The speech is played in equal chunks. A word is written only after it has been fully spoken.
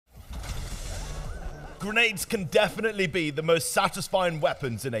Grenades can definitely be the most satisfying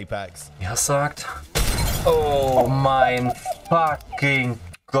weapons in Apex. Ja, sagt. Oh mein fucking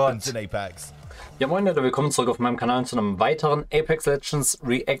Gott. In Apex. Ja moin Leute, willkommen zurück auf meinem Kanal zu einem weiteren Apex Legends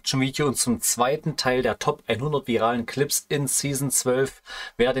Reaction Video und zum zweiten Teil der Top 100 viralen Clips in Season 12.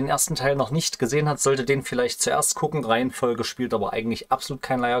 Wer den ersten Teil noch nicht gesehen hat, sollte den vielleicht zuerst gucken. Reihenfolge spielt aber eigentlich absolut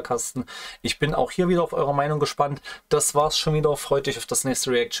kein Leierkasten. Ich bin auch hier wieder auf eure Meinung gespannt. Das war's schon wieder. Freut euch auf das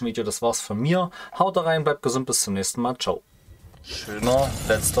nächste Reaction Video. Das war's von mir. Haut rein, bleibt gesund, bis zum nächsten Mal. Ciao. Schöner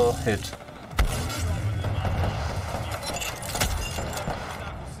letzter Hit.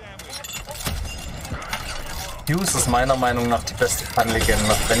 Hughes ist meiner Meinung nach die beste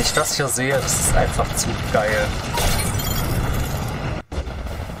Fun-Legende. Wenn ich das hier sehe, das ist einfach zu geil.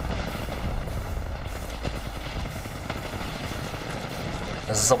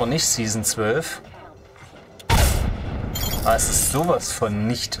 Das ist aber nicht Season 12. Ah, es ist sowas von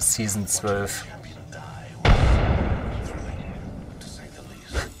nicht Season 12.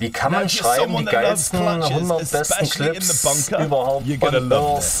 Wie kann man schreiben, die geilsten 100 besten Clips überhaupt von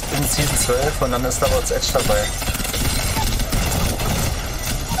Burst in Season 12 und dann ist da was Edge dabei.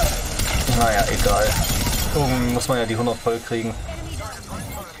 Naja, egal. Irgendwann muss man ja die 100 voll kriegen.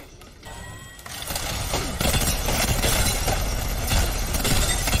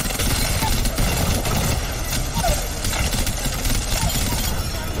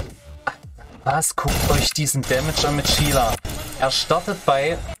 Was? Guckt euch diesen Damage an mit Sheila. Er startet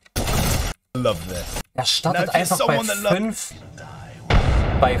bei... Er startet einfach bei 5...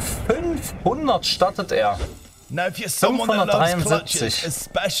 Bei 500 startet er. 573.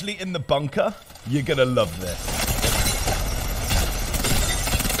 Especially in the bunker, you're gonna love this.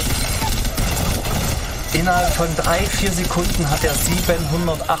 Innerhalb von 3-4 Sekunden hat er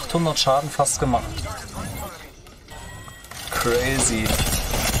 700, 800 Schaden fast gemacht. Crazy.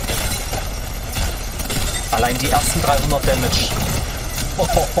 Allein die ersten 300 Damage.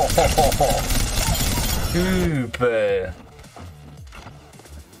 Übel.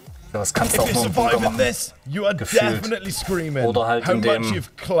 Ja, was kannst du auch noch im Bunker machen? Gefühlt. Oder halt in dem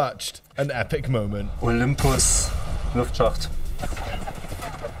Olympus Luftschacht.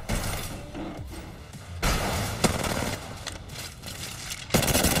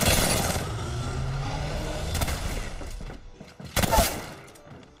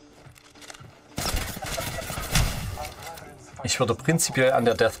 Ich würde prinzipiell an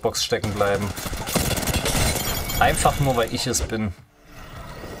der Deathbox stecken bleiben. Einfach nur, weil ich es bin.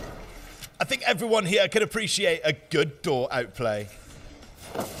 I think everyone here can appreciate a good door outplay.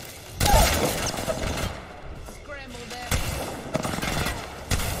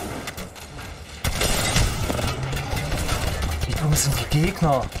 Wie dumm sind die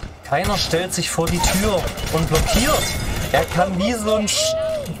Gegner? Keiner stellt sich vor die Tür und blockiert. Er kann wie so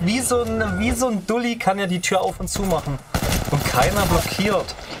ein Dulli kann er die Tür auf und zu machen. Und keiner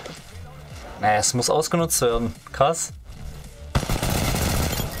blockiert. Naja, es muss ausgenutzt werden. Krass.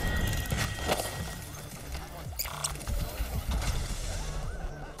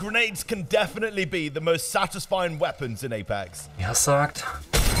 Grenades can definitely be the most satisfying weapons in Apex. Ja, sagt.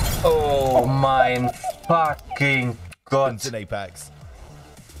 Oh mein fucking Gott. In Apex.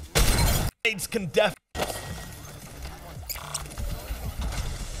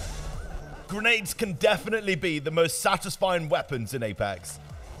 Grenades can definitely be the most satisfying weapons in Apex.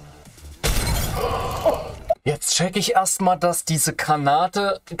 Jetzt check ich erstmal, dass diese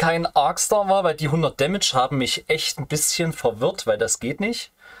Granate kein Arcstar war, weil die 100 Damage haben mich echt ein bisschen verwirrt, weil das geht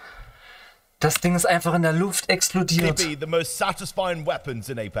nicht. Das Ding ist einfach in der Luft explodiert.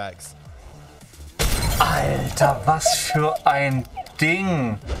 Alter, was für ein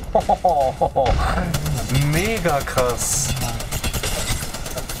Ding. Mega krass.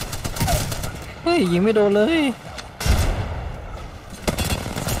 Hey, ยิงไม่โดนเลย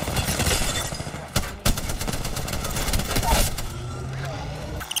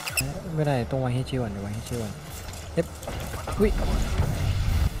ไม่ได้ต้องวางให้ชิวก่อนเดี๋ยววางให้ชิวก่อนเอ๊ะอุ้ย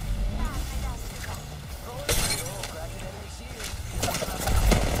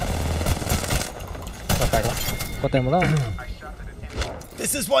ต่อไปแล้วก็เต็มแล้ว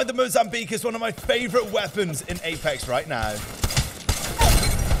This is why the Mozambique is one of my favorite weapons in Apex right now.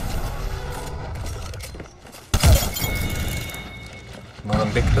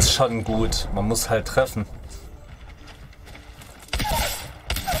 Mozambique ist schon gut, man muss halt treffen.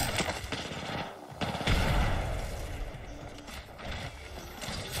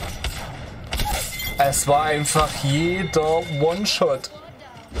 Es war einfach jeder One-Shot.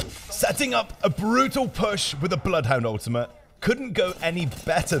 Setting up a brutal push with a Bloodhound ultimate couldn't go any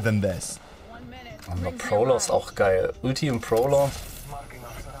better than this. Und der Prowler ist auch geil. Ulti im Prowler.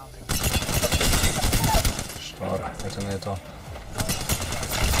 Stark, Detonator.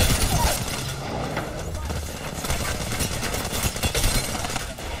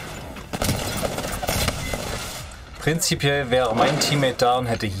 Prinzipiell wäre mein Teammate da und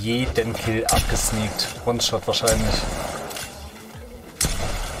hätte jeden Kill abgesneakt. One-Shot wahrscheinlich.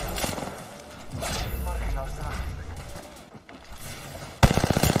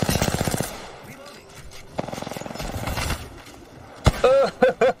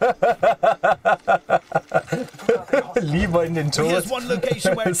 Lieber in den Tod. Here's one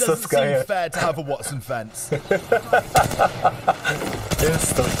location where it Ist das doesn't seem geil. fair to have a Watson fence.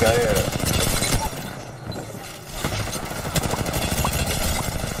 Ist doch geil.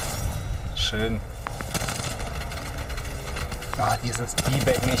 Schön. Ah, dieses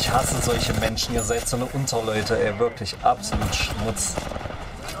D-Backen, ich hasse solche Menschen. Ihr seid so eine Unterleute, ey. Wirklich absolut Schmutz.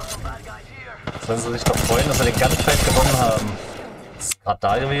 Sollen sie sich doch freuen, dass sie den Gunfight gewonnen haben. Das ist gerade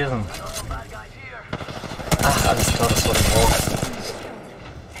da gewesen. Ach, alles klar, das war die Wurf.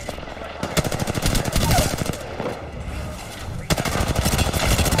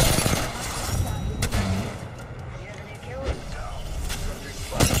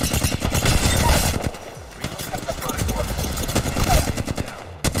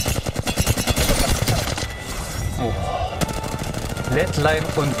 Leadline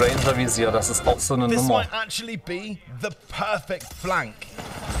und Ranger Visier, das ist auch so eine This Nummer. might actually be the perfect flank.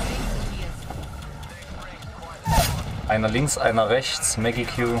 Einer links, einer rechts, Maggie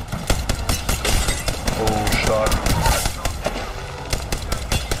Q. Oh, stark.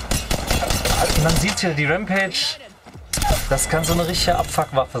 Und man sieht hier die Rampage. Das kann so eine richtige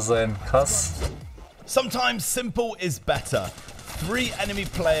Abfuckwaffe sein. Krass. Sometimes simple is better. 3 enemy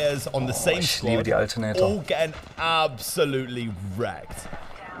players on the same Ich liebe squad, die Alternator. all getting absolutely wrecked.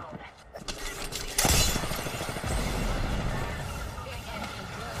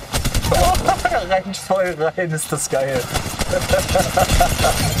 Rennt voll rein, ist das geil.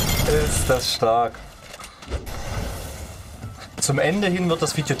 Ist das stark. Zum Ende hin wird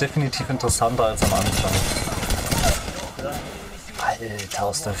das Video definitiv interessanter als am Anfang. Alter,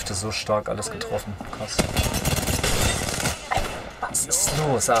 aus der Hüfte so stark alles getroffen. Krass. Was ist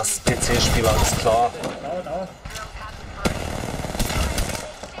los? Ach, PC-Spieler, alles klar.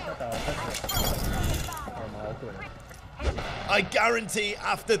 I guarantee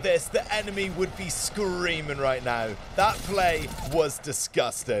after this, the enemy would be screaming right now. That play was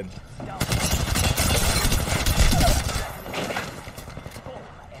disgusting.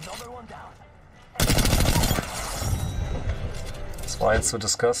 Das war jetzt so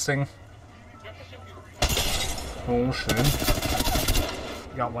disgusting. Oh, schön.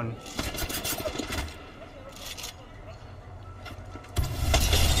 Got one.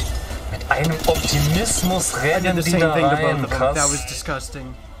 Mit einem Optimismus rennen die da rein. That was Krass.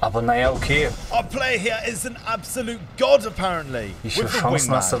 disgusting. Aber naja, okay. Our player here is an absolute god, apparently. Wie viele with the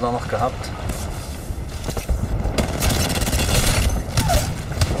Chancen hast du wingman. da noch gehabt?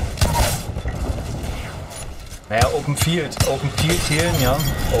 Naja, Open Field healen, ja.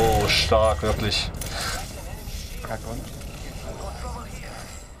 Oh, stark, wirklich. Got one.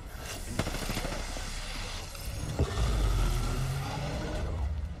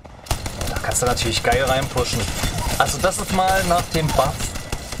 Da kannst du natürlich geil reinpushen. Also das ist mal nach dem Buff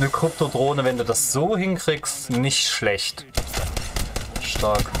eine Kryptodrohne, wenn du das so hinkriegst, nicht schlecht.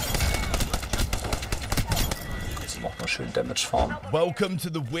 Stark. Kannst du noch mal schön Damage farmen. Welcome to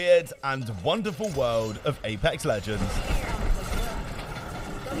the weird and wonderful world of Apex Legends.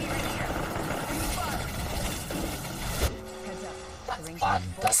 Was war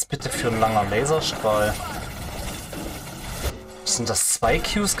denn das bitte für ein langer Laserstrahl? Sind das 2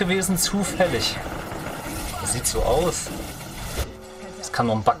 Qs gewesen? Zufällig. Das sieht so aus. Das kann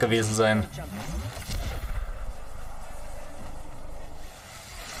nur ein Bug gewesen sein.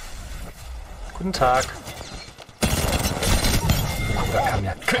 Guten Tag. Oh, da kam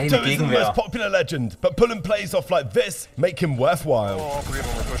ja keine Crypto isn't the Gegenwehr. most popular legend, but pulling plays off like this make him worthwhile. Oh, all three of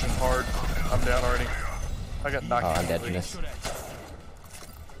them are pushing hard. I'm down already. I got knocked I'm dead, completely. Eunice.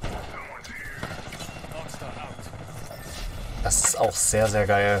 Das ist auch sehr, sehr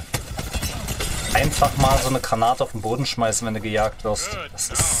geil. Einfach mal so eine Granate auf den Boden schmeißen, wenn du gejagt wirst. Das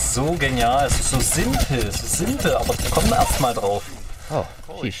ist so genial. Es ist so simpel, aber komm erst mal drauf. Oh,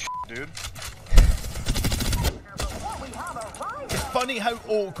 Holy sheesh. dude. It's funny how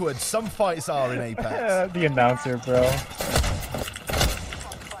awkward some fights are in Apex. The announcer, bro.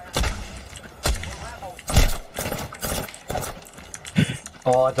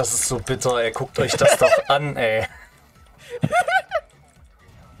 Oh, das ist so bitter, ey. Guckt euch das doch an, ey.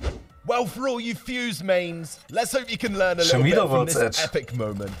 Well, for all you Fuse mains, let's hope you can learn a Schon little wieder bit from World's this Edge. epic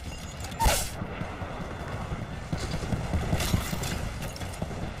moment.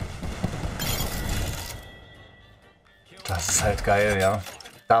 Das ist halt geil, ja.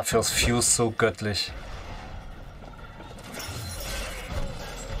 Dafür ist Fuse so göttlich.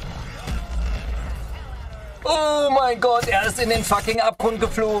 Oh mein Gott, er ist in den fucking Abgrund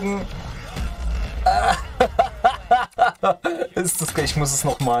geflogen. Ist das geil? Ich muss es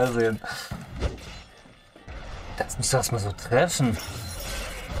nochmal sehen. Das muss das mal so treffen.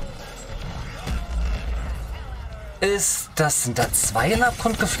 Sind da 2 in den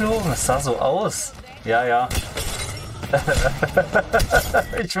Abgrund geflogen? Das sah so aus. Ja, ja.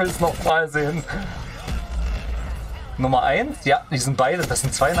 Ich will es nochmal sehen. Nummer 1? Ja, die sind beide. Das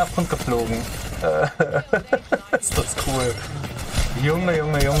sind 2 in den Abgrund geflogen. Ist das cool. Junge,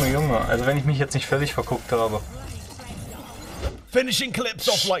 Junge, Junge, Junge. Also wenn ich mich jetzt nicht völlig verguckt habe. Finishing clips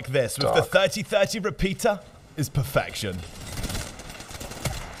off like this with the 30-30 repeater is perfection.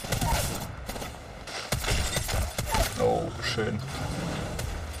 Oh, schön.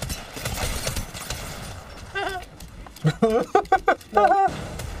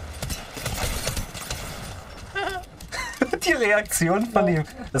 Die Reaktion von ihm.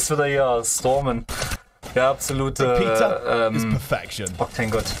 Das wird er ja stormen. Der absolute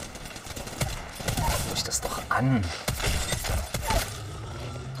Octane-Gott. Guck ich das doch an.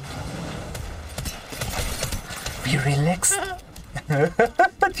 Wie relaxed.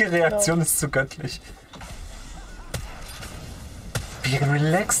 Die Reaktion ist zu göttlich. Wie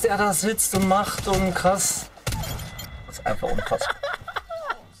relaxed er da sitzt und macht und krass. Das ist einfach unfassbar.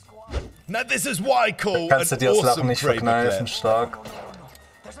 Now this is why cool. Kannst du dir das Lachen nicht verkneifen, stark.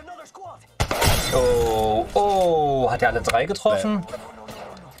 Oh, oh, hat er alle 3 getroffen?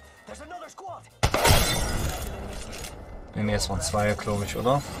 Nee, es waren 2, glaube ich,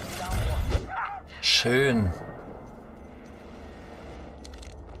 oder? Schön.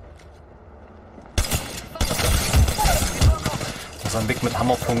 So ein Big mit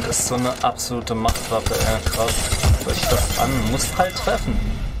Hammerpunkt ist so eine absolute Machtwaffe, krass. Guckt euch das an, muss halt treffen.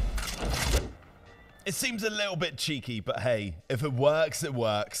 It seems a little bit cheeky, but hey, if it works, it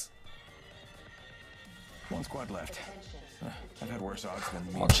works. One squad left. I've had worse odds than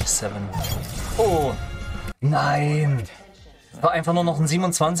me. 7. Oh, nein. War einfach nur noch ein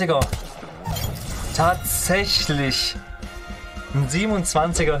 27er. Tatsächlich. Ein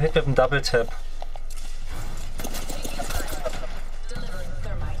 27er Hit mit einem Double Tap.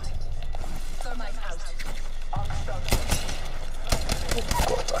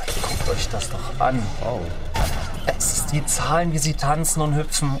 Euch das doch an. Oh. Es ist die Zahlen, wie sie tanzen und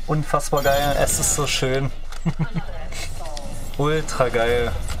hüpfen. Unfassbar geil. Es ist so schön. Ultra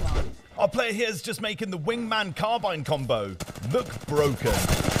geil. Our player here is just making the wingman carbine combo look broken.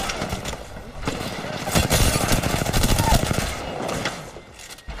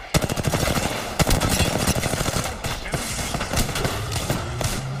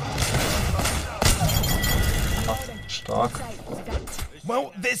 Stark.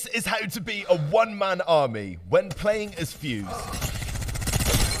 Well, this is how to be a one-man army when playing as Fuse.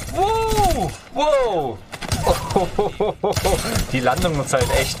 Wow! Wow! Die Landung ist halt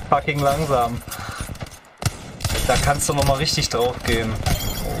echt fucking langsam. Da kannst du nochmal richtig drauf gehen.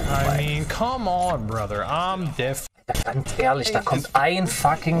 I mean, come on, brother. I'm deaf. Ganz ehrlich, da kommt ein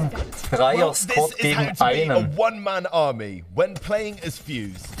fucking Dreier-Squad gegen einen. One-man army when playing as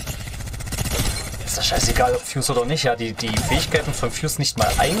Fuse. Ist das scheißegal, ob Fuse oder nicht. Ja, die Fähigkeiten von Fuse nicht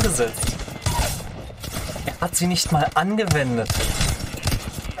mal eingesetzt. Er hat sie nicht mal angewendet.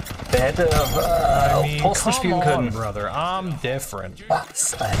 Der hätte auch Thorsten spielen können. Brother, I'm different.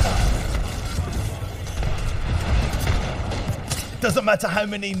 Was, Alter? Doesn't matter how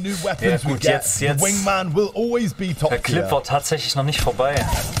many new weapons we get, the wingman will always be top tier. Der Clip war tatsächlich noch nicht vorbei. Oh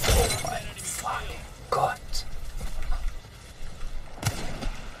mein fucking Gott.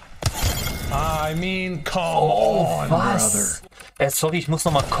 I mean, come on, was? Sorry, ich muss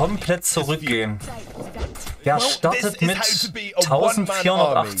nochmal komplett zurückgehen. Der startet mit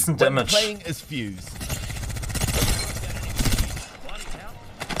 1418 Damage.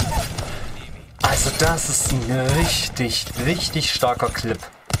 Also das ist ein richtig starker Clip.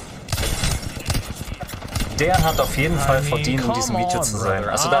 Der hat auf jeden Fall verdient, in diesem Video zu sein.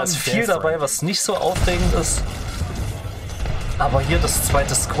 Also da ist viel dabei, was nicht so aufregend ist. Aber hier das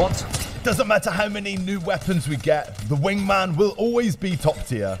zweite Squad. Doesn't matter how many new weapons we get, the wingman will always be top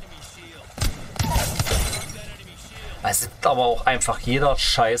tier. Also aber auch einfach jeder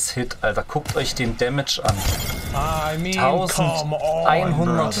scheiß Hit, Alter. Guckt euch den Damage an.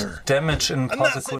 1100 Damage in ein paar Sekunden.